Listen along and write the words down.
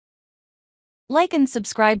Like and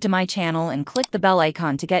subscribe to my channel and click the bell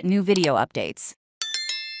icon to get new video updates.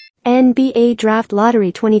 NBA Draft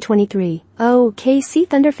Lottery 2023. OKC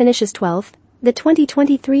Thunder finishes 12th. The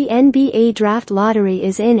 2023 NBA Draft Lottery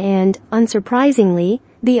is in and, unsurprisingly,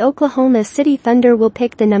 the Oklahoma City Thunder will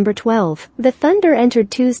pick the number 12. The Thunder entered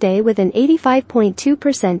Tuesday with an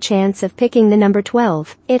 85.2% chance of picking the number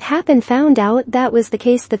 12. It happened found out that was the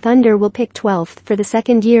case. The Thunder will pick 12th for the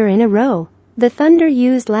second year in a row. The Thunder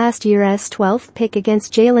used last year's 12th pick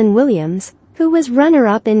against Jalen Williams, who was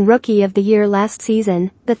runner-up in Rookie of the Year last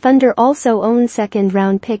season. The Thunder also own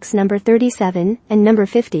second-round picks number 37 and number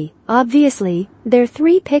 50. Obviously, their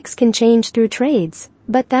three picks can change through trades,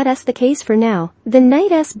 but that's the case for now. The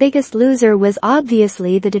night's biggest loser was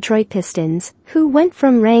obviously the Detroit Pistons, who went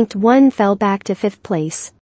from ranked 1 fell back to 5th place.